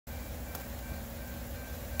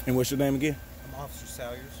And what's your name again? I'm Officer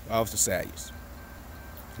Salyers. Officer Salyers.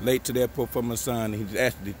 Late to the airport for my son. He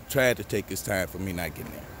actually tried to take his time for me not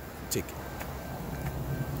getting there. Ticket.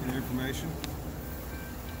 Any information?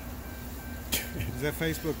 Is that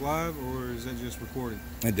Facebook Live or is that just recording?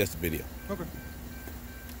 And that's the video. Okay.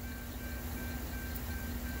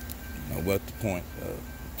 Now, what's the point of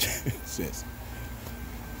since?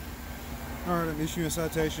 All right, I'm issuing a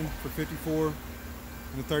citation for 54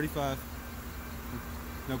 and a 35.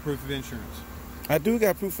 No proof of insurance. I do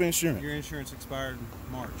got proof of insurance. Your insurance expired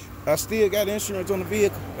in March. I still got insurance on the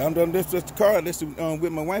vehicle. I'm done this the car. This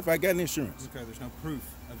with my wife. I got insurance. Okay, there's no proof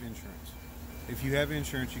of insurance. If you have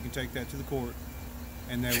insurance, you can take that to the court,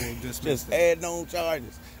 and they will dismiss Just that. add no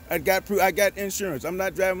charges. I got proof. I got insurance. I'm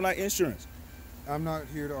not driving like insurance. I'm not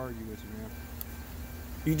here to argue with you, man.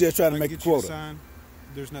 You just trying to I make a get you to quota. sign.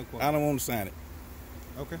 There's no quota. I don't want to sign it.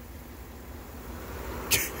 Okay.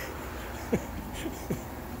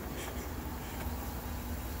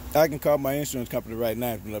 I can call my insurance company right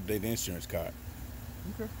now and update the insurance card.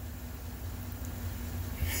 Okay.